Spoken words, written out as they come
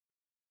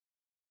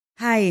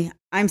Hi,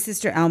 I'm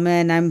Sister Alma,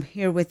 and I'm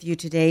here with you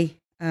today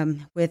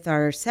with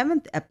our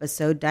seventh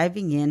episode,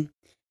 diving in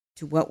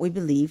to what we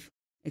believe,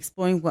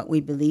 exploring what we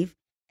believe.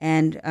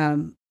 And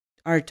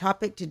our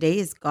topic today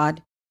is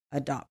God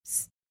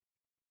adopts.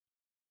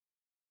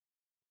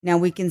 Now,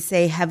 we can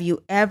say, have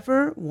you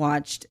ever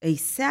watched a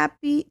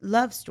sappy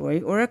love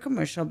story or a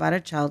commercial about a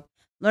child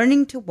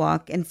learning to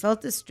walk and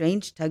felt a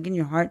strange tug in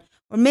your heart?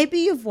 Or maybe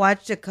you've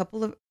watched a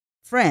couple of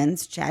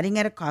friends chatting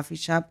at a coffee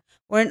shop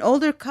or an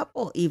older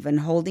couple even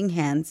holding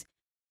hands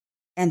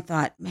and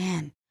thought,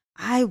 man,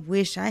 I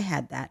wish I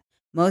had that.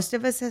 Most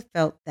of us have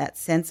felt that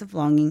sense of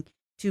longing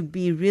to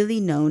be really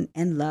known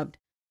and loved,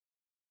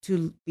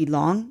 to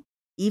belong,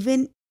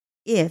 even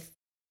if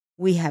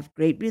we have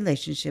great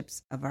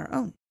relationships of our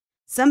own.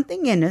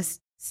 Something in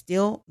us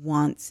still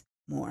wants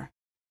more.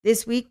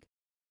 This week,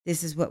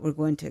 this is what we're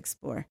going to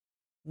explore,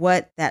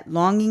 what that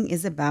longing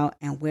is about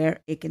and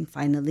where it can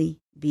finally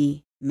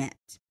be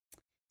met.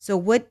 So,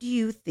 what do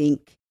you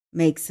think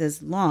makes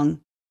us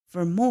long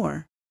for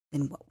more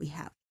than what we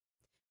have?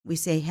 We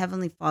say,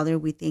 Heavenly Father,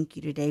 we thank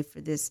you today for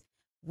this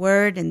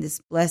word and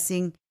this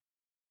blessing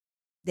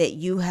that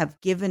you have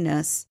given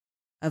us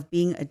of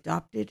being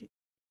adopted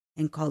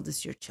and called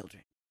us your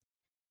children.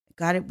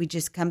 God, we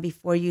just come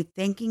before you,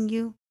 thanking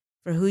you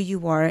for who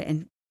you are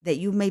and that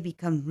you may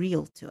become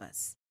real to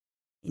us.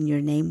 In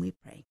your name we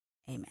pray.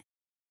 Amen.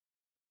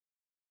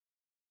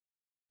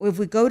 If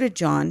we go to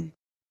John,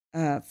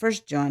 1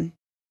 John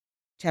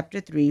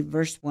chapter 3,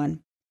 verse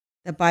 1,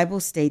 the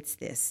Bible states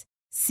this: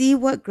 see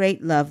what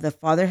great love the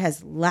Father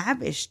has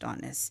lavished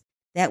on us,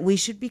 that we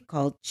should be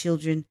called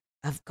children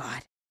of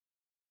God.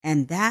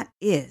 And that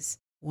is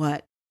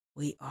what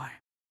we are.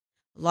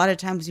 A lot of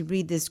times we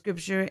read this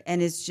scripture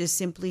and it's just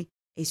simply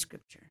a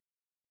scripture.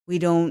 We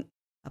don't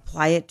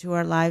apply it to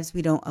our lives.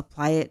 We don't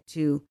apply it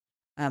to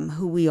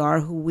who we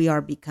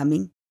are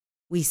becoming.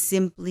 We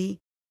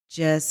simply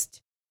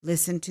just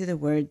listen to the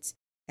words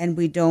and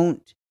we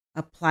don't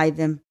apply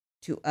them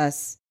to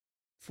us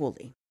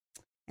fully.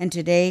 And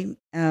today,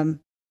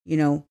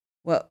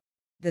 what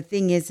the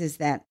thing is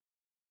that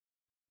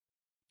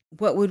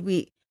what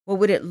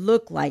would it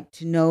look like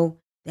to know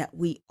that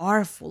we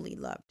are fully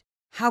loved?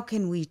 How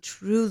can we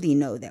truly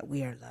know that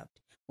we are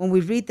loved? When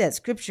we read that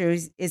scripture,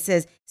 it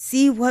says,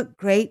 see what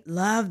great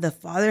love the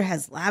Father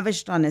has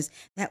lavished on us,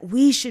 that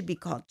we should be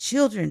called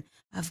children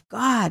of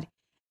God.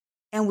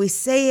 And we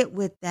say it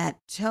with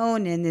that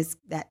tone and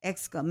that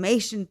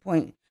exclamation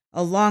point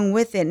along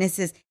with it. And it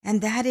says,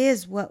 and that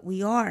is what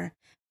we are.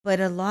 But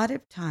a lot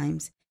of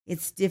times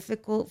it's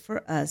difficult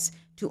for us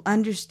to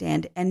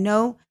understand and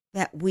know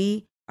that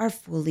we are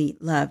fully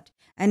loved.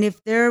 And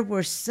if there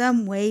were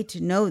some way to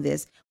know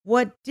this,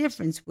 what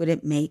difference would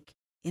it make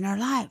in our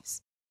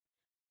lives?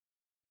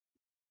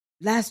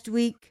 Last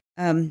week,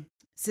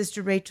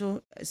 Sister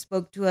Rachel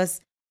spoke to us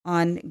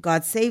on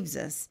God saves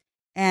us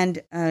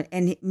and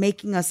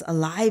making us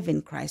alive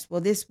in Christ.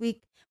 Well, this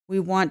week we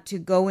want to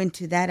go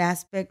into that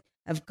aspect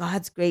of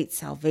God's great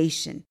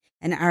salvation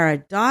and our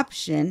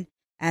adoption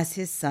as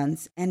his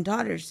sons and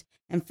daughters.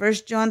 And 1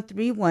 John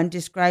 3:1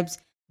 describes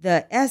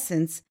the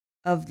essence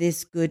of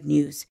this good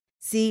news.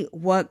 See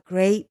what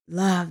great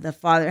love the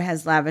Father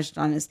has lavished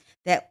on us,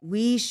 that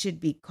we should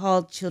be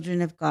called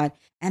children of God.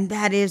 And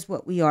that is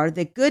what we are.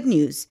 The good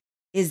news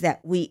is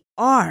that we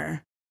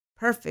are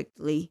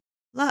perfectly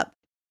loved.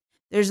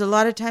 There's a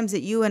lot of times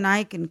that you and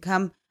I can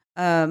come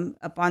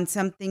upon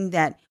something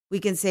that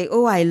we can say,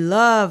 oh, I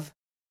love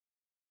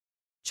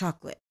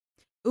chocolate.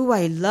 Oh,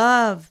 I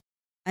love,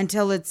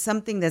 until it's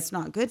something that's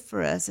not good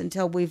for us,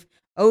 until we've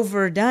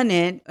overdone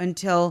it,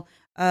 until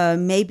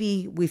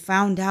maybe we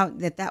found out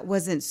that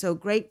wasn't so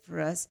great for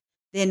us.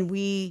 Then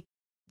we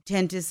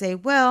tend to say,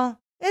 well,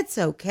 it's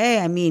okay.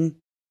 I mean,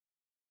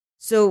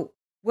 so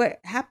what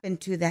happened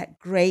to that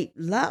great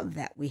love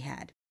that we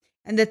had?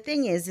 And the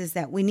thing is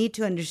that we need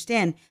to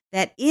understand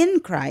that in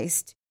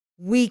Christ,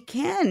 we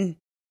can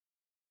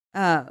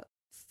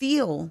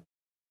feel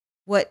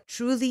what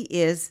truly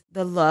is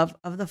the love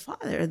of the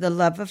Father, the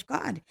love of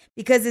God.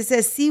 Because it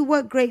says, see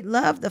what great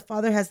love the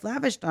Father has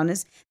lavished on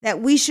us,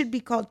 that we should be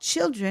called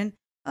children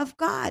of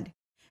God.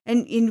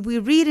 And we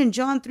read in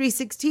John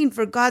 3:16,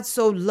 for God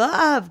so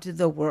loved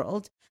the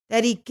world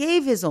that he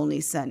gave his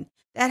only son.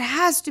 That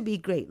has to be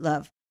great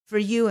love for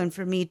you and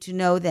for me to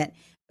know that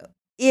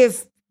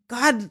if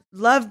God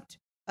loved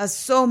us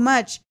so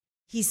much,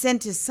 he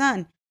sent his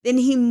son, then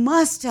he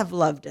must have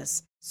loved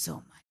us so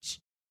much.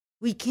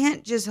 We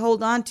can't just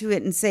hold on to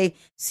it and say,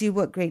 see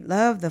what great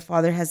love the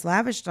Father has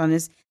lavished on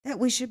us, that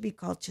we should be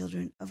called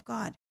children of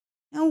God.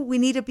 No, we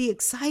need to be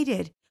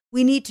excited.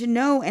 We need to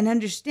know and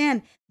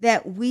understand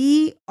that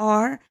we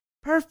are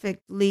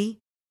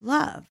perfectly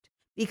loved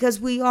because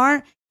we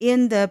are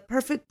in the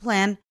perfect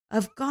plan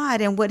of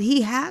God and what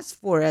he has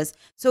for us.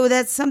 So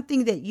that's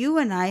something that you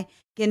and I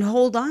can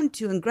hold on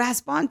to and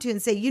grasp onto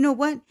and say, you know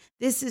what?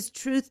 This is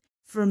truth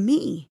for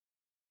me.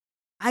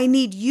 I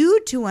need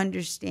you to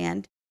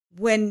understand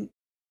when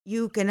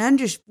you can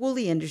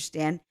fully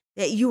understand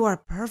that you are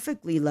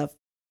perfectly loved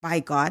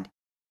by God.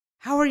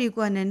 How are you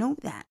going to know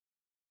that?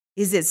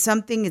 Is it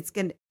something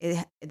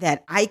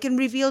that I can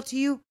reveal to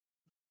you?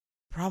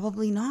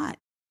 Probably not.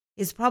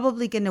 It's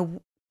probably going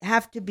to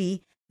have to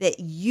be that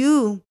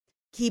you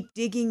keep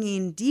digging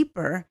in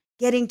deeper,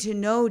 getting to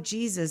know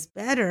Jesus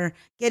better,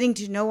 getting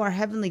to know our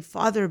Heavenly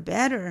Father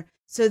better,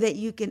 so that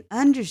you can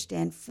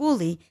understand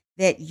fully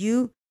that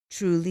you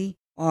truly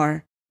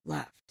are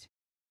loved.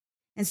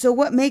 And so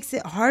what makes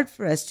it hard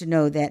for us to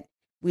know that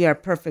we are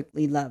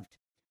perfectly loved?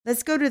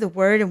 Let's go to the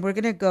Word, and we're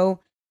going to go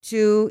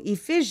to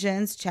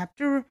Ephesians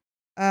chapter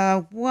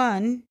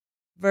 1,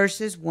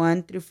 verses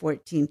 1 through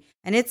 14.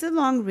 And it's a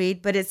long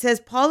read, but it says,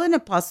 Paul, an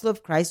apostle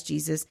of Christ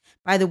Jesus,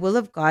 by the will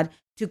of God,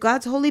 to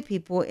God's holy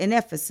people in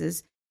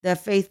Ephesus, the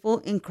faithful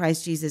in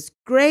Christ Jesus.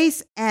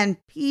 Grace and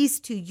peace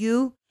to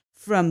you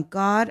from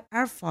God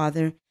our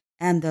Father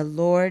and the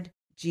Lord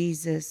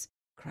Jesus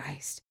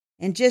Christ.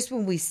 And just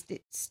when we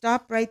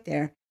stop right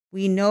there,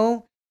 we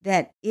know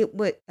that it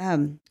would,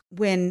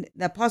 when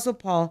the Apostle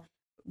Paul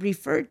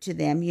referred to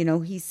them,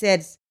 he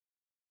says,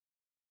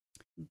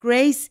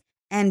 grace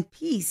and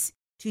peace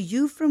to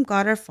you from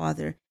God our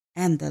Father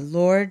and the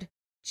Lord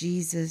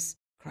Jesus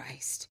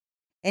Christ.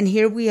 And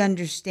here we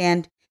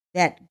understand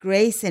that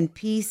grace and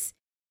peace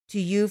to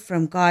you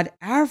from God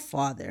our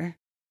Father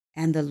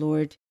and the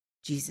Lord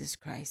Jesus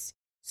Christ.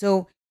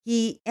 So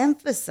he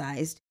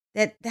emphasized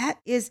that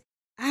is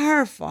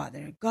our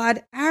Father,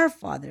 God our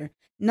Father,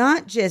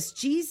 not just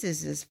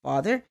Jesus's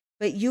Father,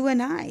 but you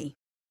and I.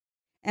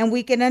 And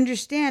we can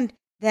understand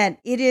that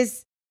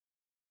it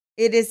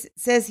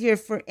says here,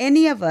 for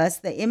any of us,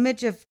 the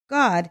image of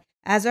God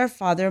as our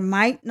Father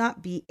might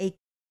not be a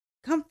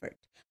comfort.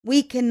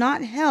 We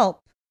cannot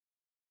help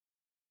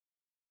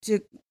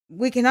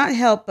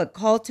but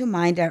call to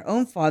mind our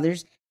own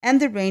fathers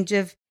and the range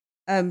of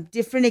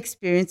different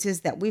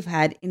experiences that we've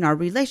had in our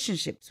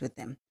relationships with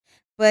them.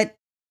 But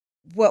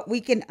what we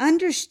can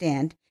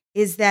understand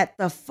is that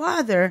the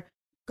Father,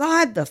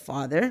 God the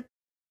Father,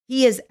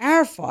 he is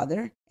our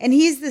Father, and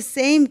he's the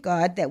same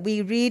God that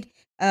we read,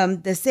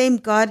 the same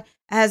God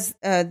as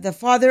the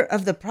father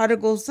of the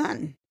prodigal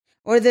son,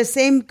 or the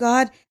same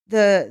God,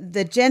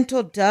 the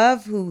gentle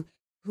dove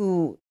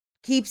who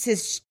keeps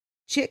his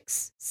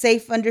chicks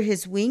safe under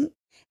his wing.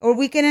 Or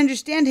we can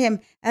understand him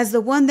as the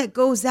one that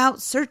goes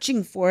out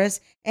searching for us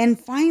and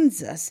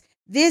finds us.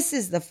 This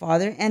is the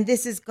Father, and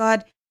this is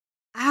God,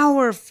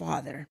 our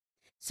Father.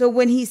 So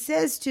when he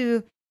says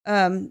to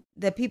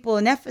the people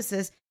in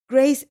Ephesus,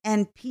 grace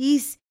and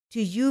peace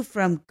to you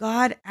from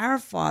God, our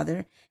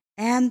Father,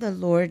 and the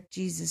Lord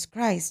Jesus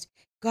Christ.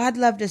 God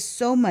loved us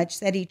so much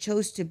that he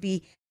chose to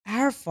be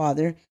our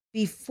Father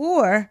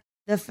before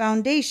the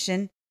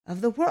foundation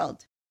of the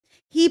world.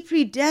 He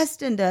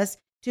predestined us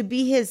to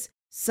be his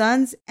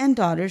sons and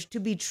daughters, to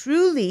be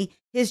truly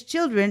his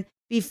children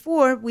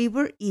before we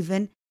were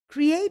even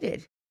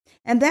created.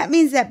 And that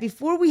means that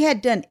before we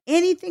had done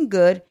anything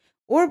good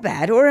or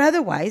bad or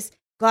otherwise,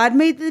 God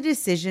made the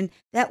decision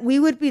that we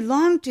would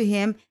belong to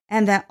him,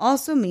 and that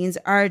also means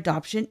our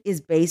adoption is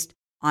based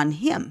on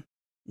him,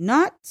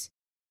 not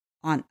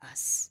on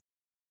us.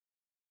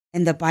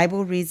 And the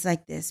Bible reads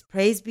like this: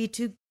 Praise be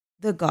to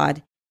the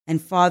God and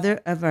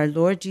Father of our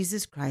Lord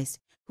Jesus Christ,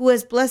 who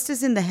has blessed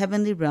us in the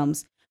heavenly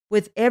realms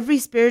with every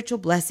spiritual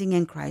blessing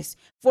in Christ.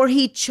 For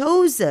he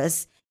chose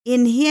us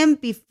in him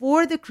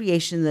before the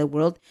creation of the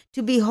world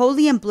to be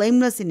holy and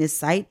blameless in his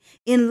sight.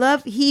 In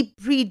love, he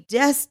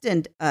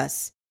predestined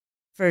us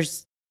for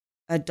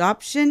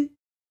adoption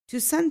to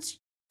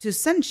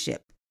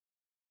sonship.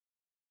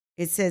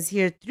 It says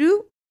here,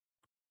 through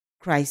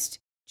Christ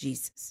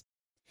Jesus,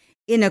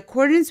 in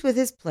accordance with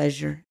his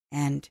pleasure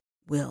and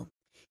will.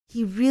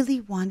 He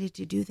really wanted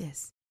to do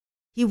this.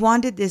 He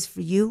wanted this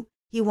for you.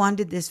 He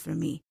wanted this for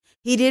me.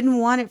 He didn't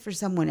want it for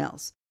someone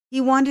else.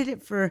 He wanted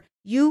it for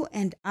you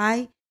and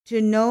I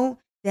to know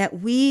that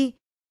we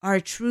are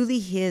truly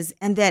his,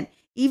 and that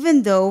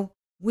even though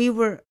we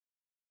were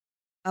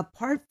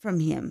apart from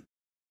him,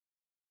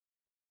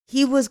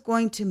 he was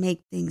going to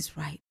make things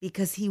right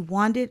because he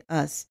wanted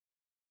us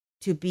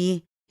to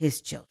be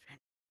his children.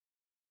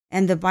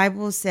 And the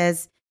Bible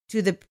says,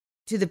 to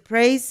the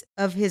praise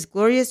of his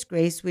glorious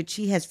grace, which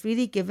he has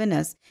freely given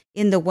us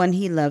in the one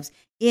he loves.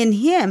 In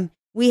him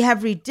we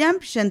have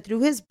redemption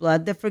through his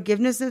blood, the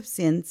forgiveness of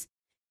sins,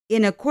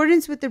 in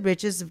accordance with the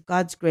riches of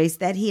God's grace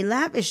that he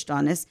lavished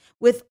on us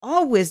with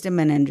all wisdom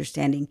and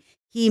understanding.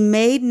 He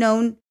made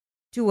known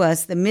to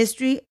us the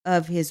mystery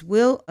of his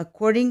will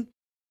according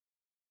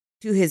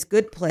to his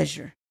good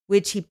pleasure,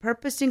 which he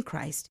purposed in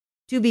Christ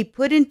to be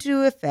put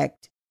into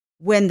effect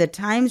when the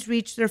times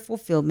reach their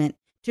fulfillment,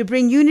 to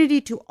bring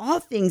unity to all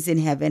things in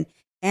heaven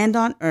and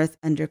on earth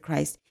under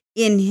Christ.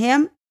 In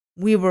him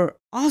we were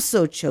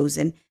also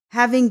chosen,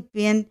 having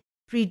been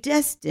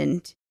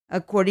predestined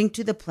according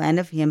to the plan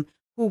of him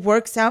who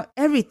works out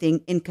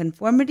everything in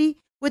conformity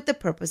with the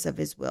purpose of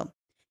his will,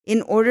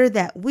 in order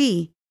that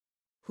we,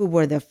 who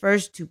were the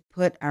first to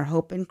put our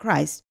hope in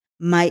Christ,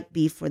 might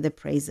be for the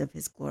praise of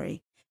his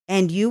glory.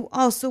 And you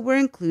also were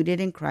included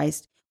in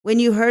Christ when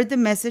you heard the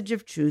message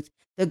of truth,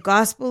 the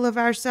gospel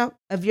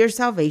of your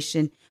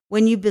salvation.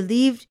 When you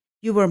believed,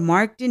 You were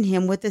marked in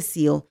him with a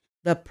seal,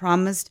 the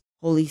promised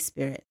Holy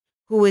Spirit,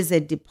 who is a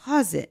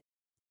deposit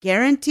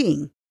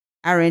guaranteeing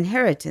our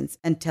inheritance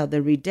until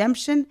the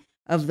redemption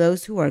of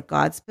those who are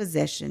God's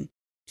possession,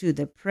 to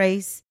the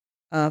praise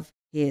of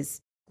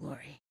his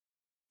glory.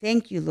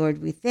 Thank you,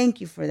 Lord. We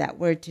thank you for that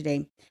word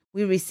today.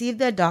 We receive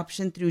the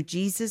adoption through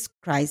Jesus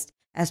Christ.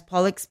 As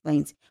Paul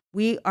explains,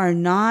 we are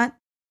not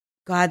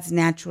God's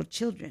natural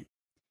children.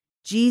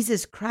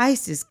 Jesus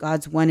Christ is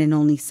God's one and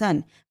only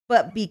Son.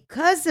 But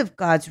because of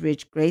God's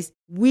rich grace,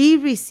 we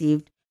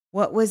received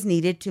what was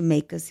needed to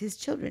make us his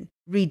children: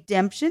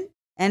 redemption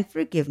and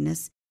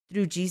forgiveness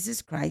through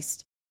Jesus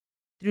Christ,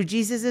 through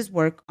Jesus'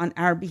 work on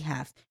our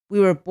behalf. We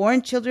were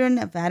born children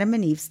of Adam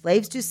and Eve,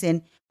 slaves to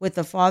sin, with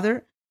the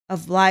father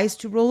of lies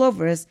to rule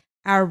over us.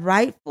 Our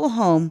rightful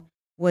home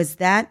was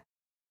that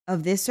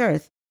of this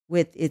earth,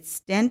 with its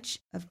stench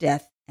of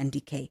death and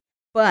decay.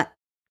 But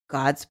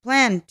God's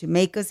plan to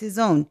make us his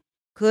own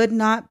could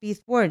not be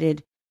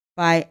thwarted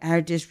by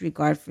our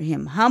disregard for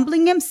him.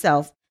 Humbling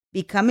himself,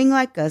 becoming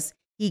like us,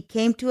 he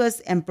came to us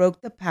and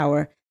broke the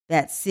power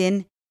that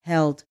sin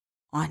held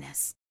on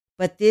us.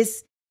 But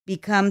this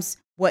becomes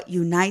what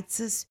unites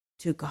us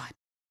to God.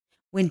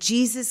 When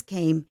Jesus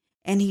came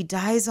and he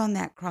dies on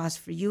that cross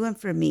for you and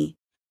for me,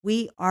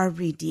 we are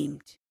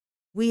redeemed.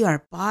 We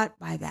are bought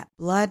by that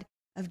blood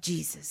of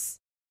Jesus.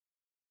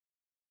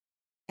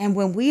 And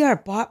when we are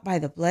bought by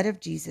the blood of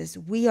Jesus,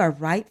 we are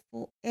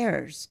rightful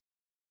heirs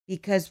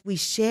because we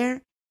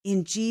share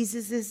in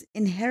Jesus'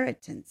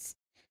 inheritance.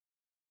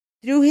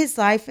 Through his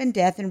life and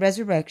death and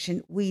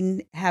resurrection,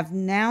 we have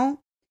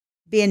now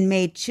been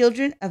made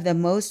children of the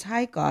Most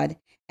High God,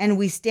 and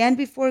we stand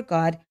before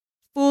God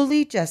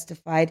fully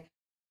justified,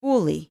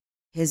 fully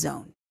his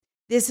own.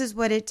 This is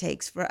what it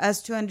takes for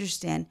us to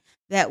understand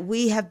that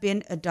we have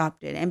been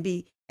adopted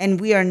and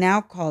we are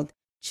now called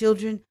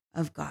children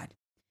of God.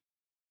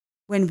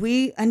 When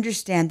we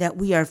understand that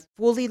we are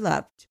fully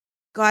loved,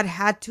 God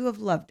had to have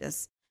loved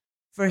us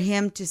for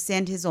him to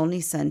send his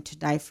only Son to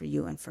die for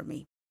you and for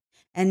me.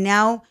 And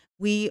now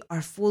we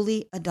are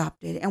fully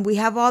adopted and we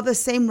have all the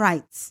same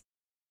rights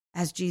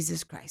as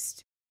Jesus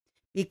Christ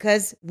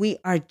because we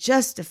are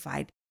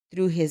justified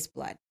through his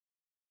blood.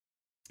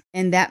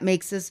 And that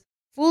makes us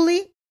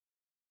fully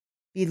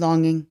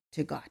belonging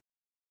to God.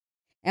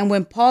 And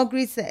when Paul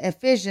greets the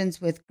Ephesians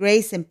with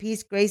grace and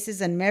peace, grace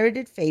is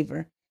unmerited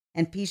favor,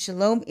 and peace,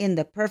 shalom, in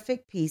the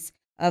perfect peace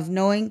of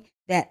knowing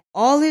that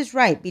all is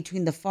right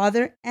between the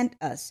Father and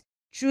us.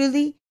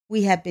 Truly,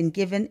 we have been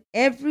given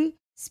every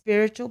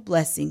spiritual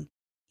blessing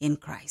in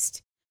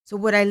Christ. So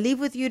what I leave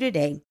with you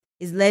today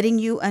is letting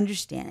you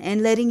understand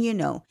and letting you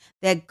know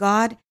that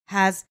God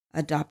has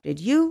adopted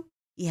you.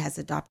 He has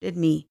adopted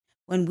me.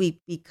 When we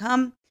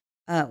come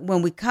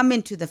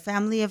into the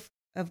family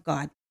of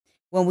God,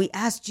 when we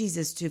ask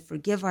Jesus to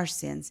forgive our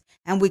sins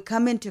and we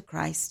come into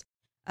Christ's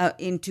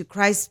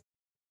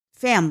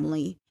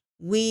family,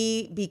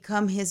 we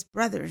become his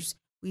brothers.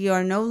 We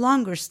are no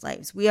longer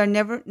slaves. We are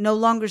no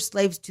longer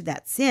slaves to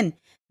that sin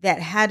that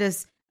had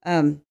us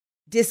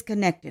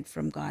disconnected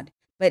from God.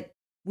 But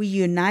we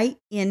unite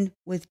in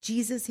with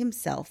Jesus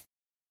himself,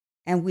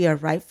 and we are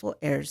rightful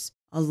heirs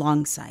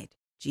alongside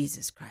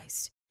Jesus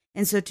Christ.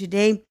 And so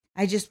today,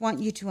 I just want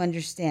you to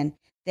understand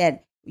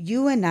that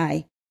you and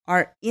I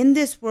are in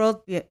this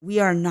world. We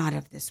are not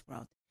of this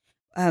world.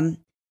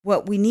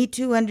 What we need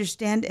to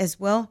understand as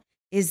well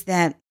is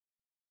that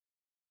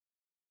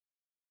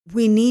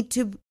we need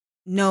to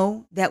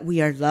know that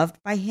we are loved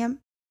by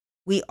him.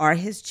 We are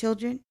his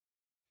children.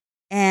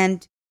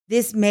 And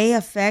this may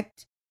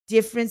affect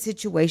different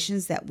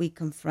situations that we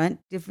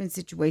confront, different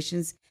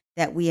situations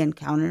that we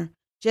encounter,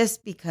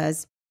 just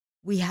because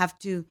we have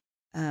to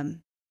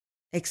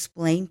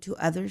explain to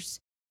others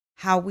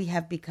how we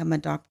have become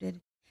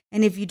adopted.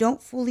 And if you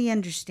don't fully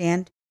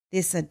understand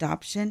this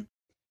adoption,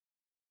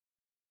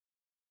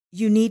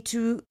 you need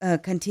to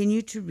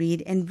continue to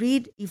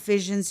read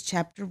Ephesians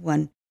chapter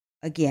 1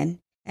 again,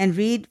 and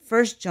read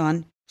 1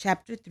 John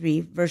chapter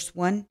 3, verse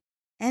 1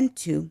 and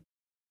 2.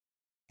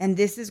 And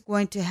this is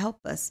going to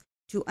help us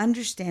to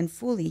understand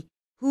fully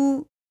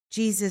who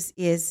Jesus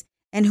is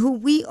and who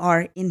we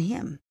are in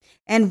him,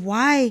 and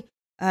why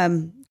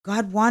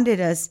God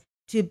wanted us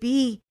to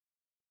be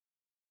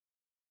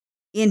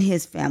in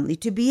his family,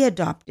 to be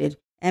adopted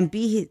and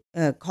be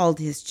called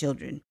his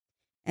children.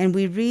 And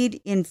we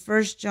read in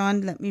 1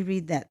 John, let me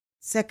read that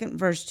second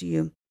verse to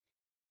you.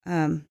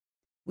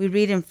 We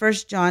read in 1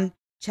 John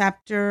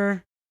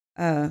chapter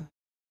 3,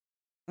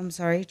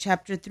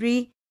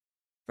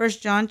 1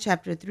 John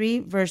chapter 3,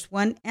 verse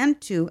 1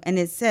 and 2, and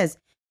it says,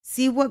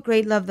 "See what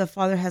great love the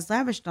Father has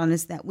lavished on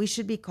us, that we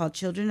should be called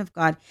children of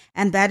God,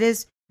 and that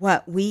is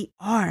what we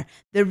are.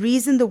 The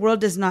reason the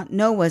world does not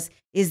know us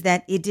is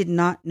that it did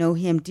not know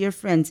him." Dear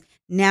friends,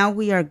 now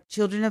we are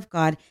children of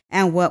God,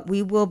 and what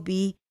we will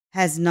be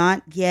has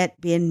not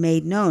yet been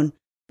made known.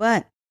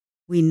 But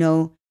we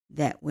know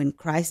that when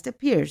Christ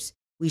appears,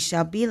 we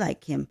shall be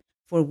like him,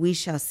 for we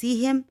shall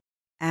see him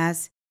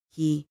as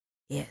he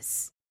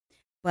is.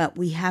 But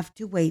we have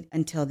to wait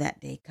until that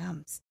day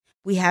comes.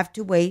 We have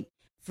to wait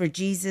for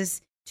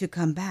Jesus to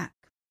come back.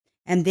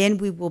 And then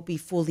we will be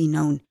fully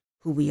known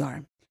who we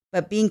are.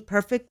 But being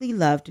perfectly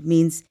loved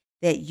means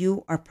that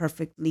you are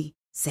perfectly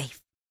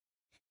safe.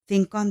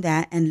 Think on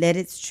that and let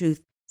its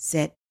truth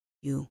set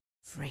you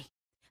free.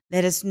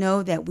 Let us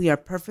know that we are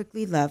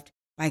perfectly loved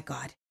by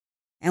God,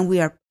 and we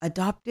are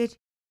adopted,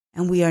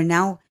 and we are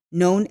now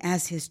known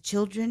as his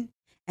children,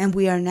 and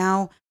we are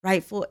now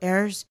rightful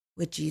heirs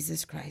with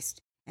Jesus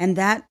Christ. And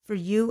that for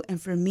you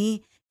and for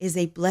me is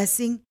a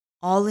blessing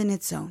all in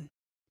its own.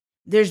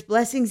 There's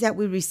blessings that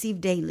we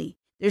receive daily.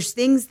 There's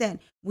things that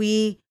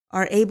we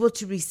are able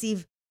to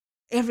receive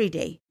every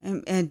day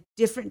and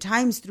different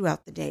times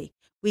throughout the day.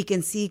 We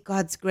can see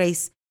God's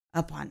grace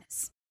upon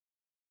us.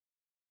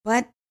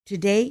 But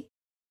today,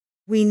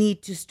 we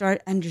need to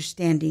start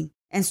understanding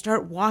and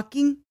start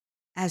walking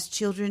as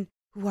children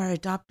who are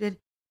adopted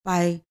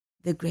by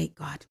the great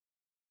God.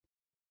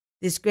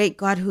 This great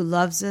God who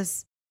loves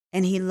us,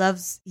 and he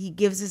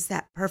gives us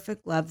that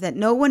perfect love that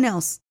no one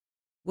else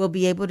will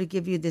be able to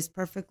give you, this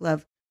perfect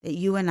love that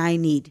you and I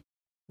need.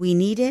 We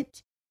need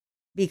it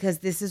because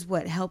this is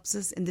what helps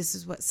us and this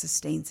is what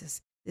sustains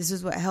us. This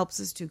is what helps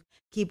us to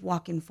keep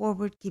walking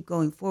forward, keep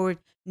going forward,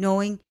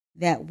 knowing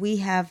that we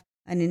have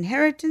an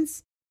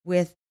inheritance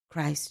with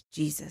Christ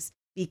Jesus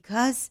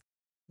because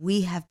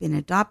we have been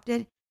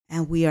adopted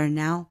and we are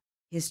now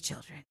his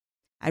children.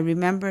 I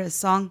remember a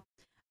song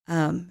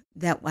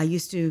that I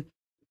used to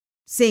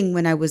sing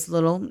when I was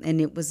little,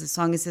 and it was a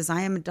song that says,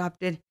 I am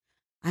adopted.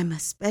 I'm a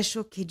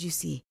special kid, you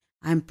see.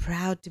 I'm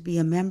proud to be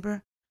a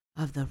member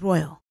of the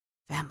royal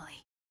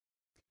family.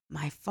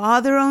 My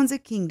father owns a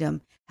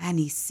kingdom and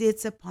he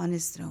sits upon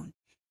his throne.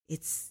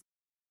 It's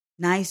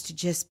nice to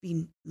just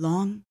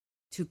belong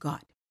to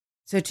God.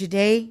 So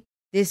today,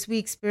 this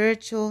week's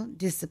spiritual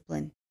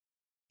discipline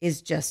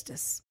is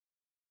justice.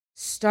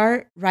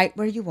 Start right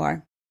where you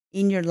are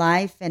in your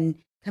life and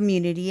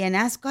community and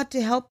ask God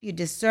to help you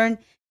discern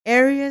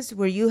areas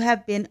where you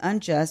have been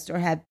unjust or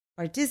have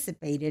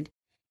participated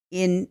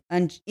in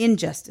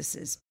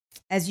injustices.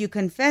 As you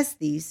confess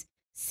these,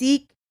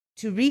 seek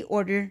to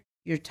reorder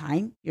your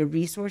time, your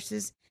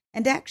resources,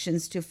 and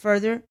actions to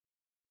further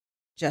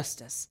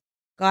justice.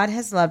 God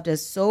has loved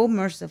us so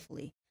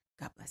mercifully.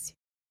 God bless you.